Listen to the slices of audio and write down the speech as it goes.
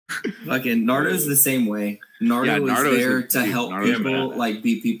Fucking Nardo's the same way. Nardo is there to help people, like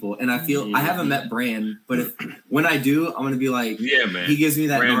be people. And I feel I haven't met Bran, but when I do, I'm gonna be like, yeah, man. He gives me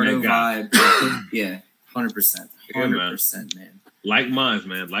that Nardo vibe. Yeah, 100%, 100%, man. Like mine,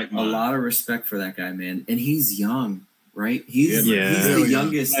 man. Like mine. A lot of respect for that guy, man. And he's young, right? He's the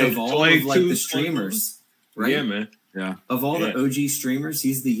youngest of all of like the streamers, right? Yeah, man. Yeah. Of all the OG streamers,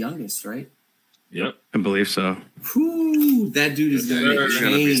 he's the youngest, right? Yep, I believe so. Whew, that dude is gonna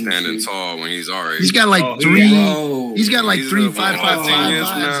be standing tall when he's already. He's got like He's got like 3 5 years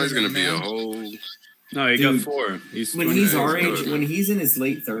now. He's gonna be a whole. No, he got 4. When he's our age, when he's in his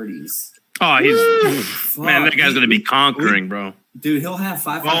late 30s. Oh, he's man. That guy's gonna be conquering, bro. Dude, he'll have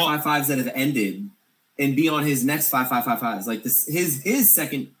 5.555s that have ended, and be on his next 5.555s. Like this, his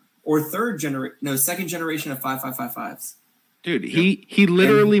second or second generation of 5.555s. Dude, he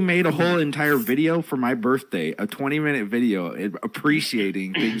literally made a whole entire video for my birthday, a 20-minute video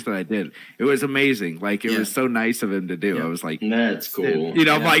appreciating things that I did. It was amazing. Like it was so nice of him to do. I was like, that's cool. You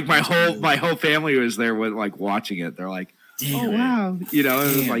know, like my whole family was there with like watching it. They're like, oh wow, you know,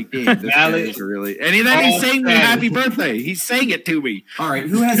 it was like, damn, this guy is really. And then he's saying me happy birthday. He's saying it to me. All right,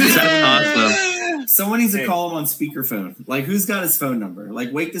 who has this? Awesome. Someone needs to call him on speakerphone. Like, who's got his phone number?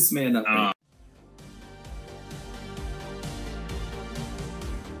 Like, wake this man up.